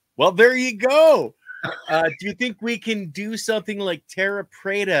Well, there you go. Do you think we can do something like Terra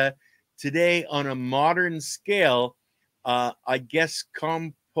Preta today on a modern scale? I guess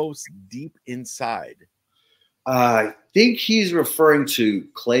compost deep inside. I think he's referring to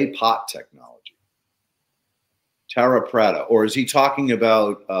clay pot technology, Terra Preta, or is he talking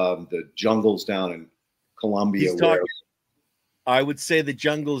about the jungles down in Colombia? I would say the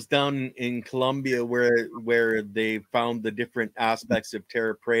jungles down in Colombia where they found the different aspects of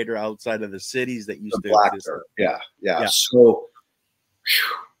Terra Preta outside of the cities that used to exist. Yeah. So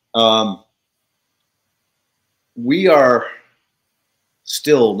we are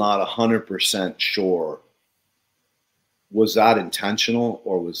still not 100% sure, was that intentional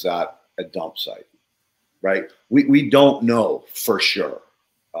or was that a dump site, right? We don't know for sure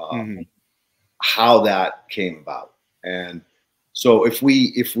how that came about. And so if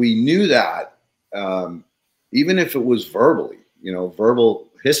we knew that, even if it was verbally, verbal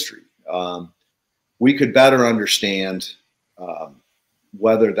history, we could better understand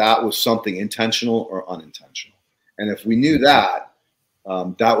whether that was something intentional or unintentional. And if we knew that,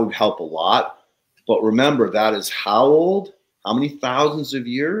 that would help a lot. But remember, that is how old? How many thousands of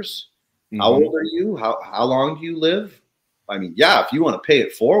years? How old are you? How long do you live? I mean, yeah, if you want to pay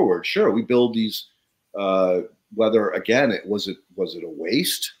it forward, sure. We build these. Whether again, was it a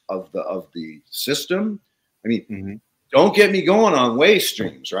waste of the system? I mean, don't get me going on waste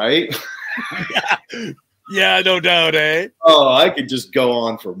streams, right? Yeah, no doubt, eh? Oh, I could just go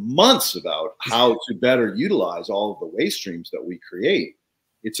on for months about how to better utilize all of the waste streams that we create.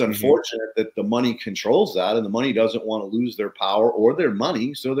 It's unfortunate that the money controls that, and the money doesn't want to lose their power or their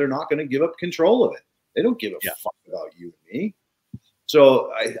money, so they're not going to give up control of it. They don't give a fuck about you and me.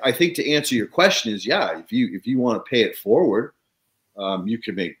 So I think to answer your question is, yeah, if you want to pay it forward, you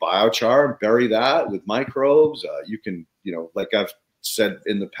can make biochar, bury that with microbes. You can, like I've said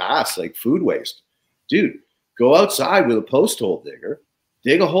in the past, like food waste. Dude, go outside with a post hole digger,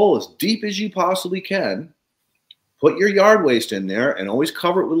 dig a hole as deep as you possibly can, put your yard waste in there and always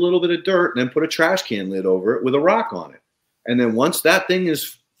cover it with a little bit of dirt, and then put a trash can lid over it with a rock on it. And then once that thing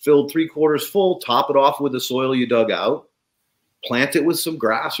is filled 3/4 full, top it off with the soil you dug out, plant it with some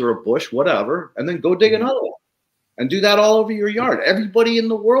grass or a bush, whatever, and then go dig another one and do that all over your yard. Everybody in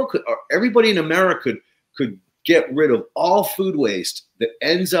the world everybody in America could get rid of all food waste that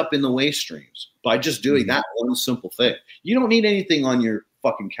ends up in the waste streams by just doing that one simple thing. You don't need anything on your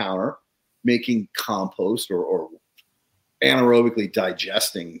fucking counter making compost or anaerobically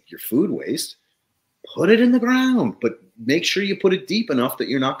digesting your food waste. Put it in the ground, but make sure you put it deep enough that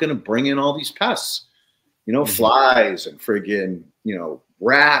you're not going to bring in all these pests. Flies and friggin',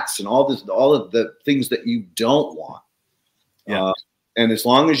 rats and all of the things that you don't want. Yeah. And as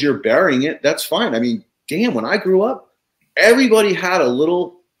long as you're burying it, that's fine. I mean, damn, when I grew up, everybody had a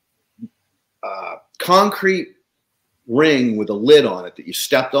little concrete ring with a lid on it that you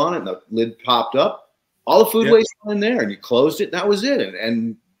stepped on it and the lid popped up. All the food waste went in there and you closed it and that was it.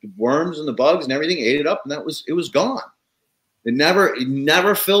 And the worms and the bugs and everything ate it up and it was gone. It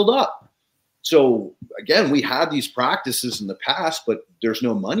never filled up. So again, we had these practices in the past, but there's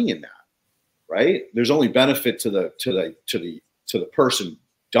no money in that, right? There's only benefit to the person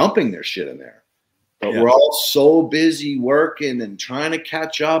dumping their shit in there. But we're all so busy working and trying to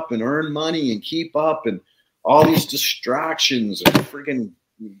catch up and earn money and keep up and all these distractions and freaking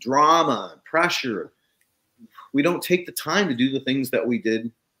drama and pressure. We don't take the time to do the things that we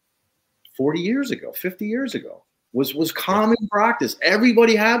did 40 years ago, 50 years ago. Was common practice.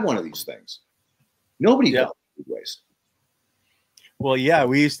 Everybody had one of these things. Nobody dumped food waste. Well, yeah,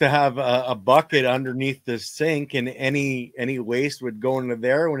 we used to have a bucket underneath the sink, and any waste would go into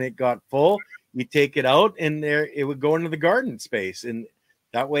there. When it got full, you take it out, and there it would go into the garden space, and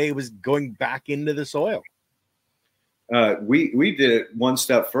that way it was going back into the soil. We did it one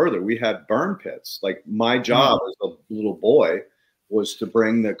step further. We had burn pits. Like my job as a little boy was to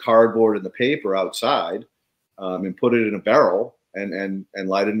bring the cardboard and the paper outside and put it in a barrel and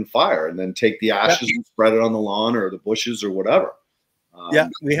light it in fire, and then take the ashes and spread it on the lawn or the bushes or whatever.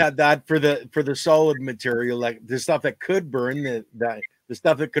 We had that for the solid material, like the stuff that could burn, the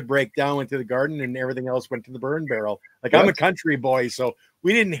stuff that could break down went to the garden, and everything else went to the burn barrel. Like I'm a country boy, so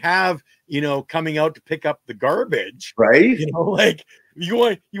we didn't have coming out to pick up the garbage, right? Like you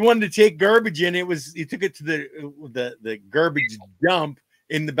wanted to take garbage in, you took it to the garbage dump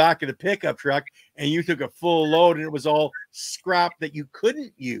in the back of the pickup truck, and you took a full load, and it was all scrap that you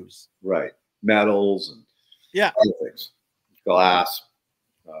couldn't use. Right. Metals and other things. Glass.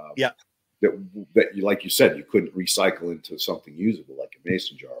 That you, like you said, you couldn't recycle into something usable, like a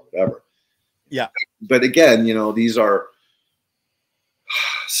mason jar or whatever. Yeah. But again, these are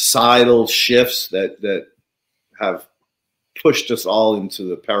societal shifts that have pushed us all into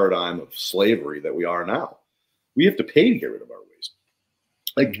the paradigm of slavery that we are now. We have to pay to get rid of our waste.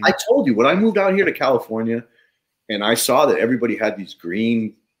 Like I told you, when I moved out here to California and I saw that everybody had these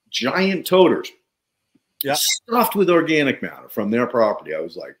green giant toters stuffed with organic matter from their property, I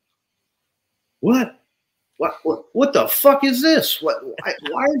was like, what the fuck is this? Why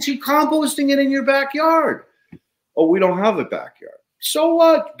aren't you composting it in your backyard? Oh, we don't have a backyard. So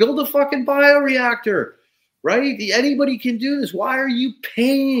what? Build a fucking bioreactor, right? Anybody can do this. Why are you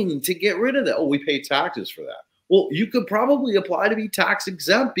paying to get rid of that? Oh, we pay taxes for that. Well, you could probably apply to be tax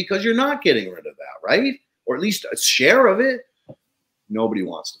exempt because you're not getting rid of that, right? Or at least a share of it. Nobody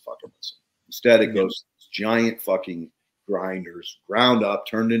wants to fucking listen. Instead, it goes giant fucking grinders, ground up,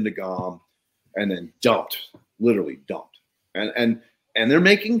 turned into gum, and then dumped, literally dumped. And they're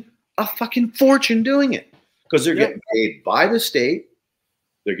making a fucking fortune doing it because they're getting paid by the state,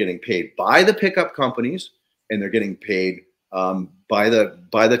 they're getting paid by the pickup companies, and they're getting paid by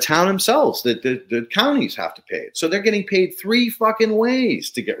the town themselves. The counties have to pay it. So they're getting paid 3 fucking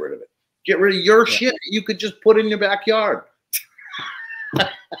ways to get rid of it. Get rid of your shit you could just put in your backyard.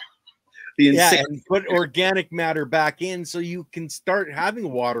 And put organic matter back in so you can start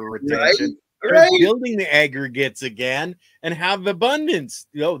having water retention, right. Building the aggregates again and have abundance.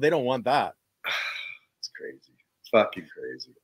 No, they don't want that. It's crazy. It's fucking crazy.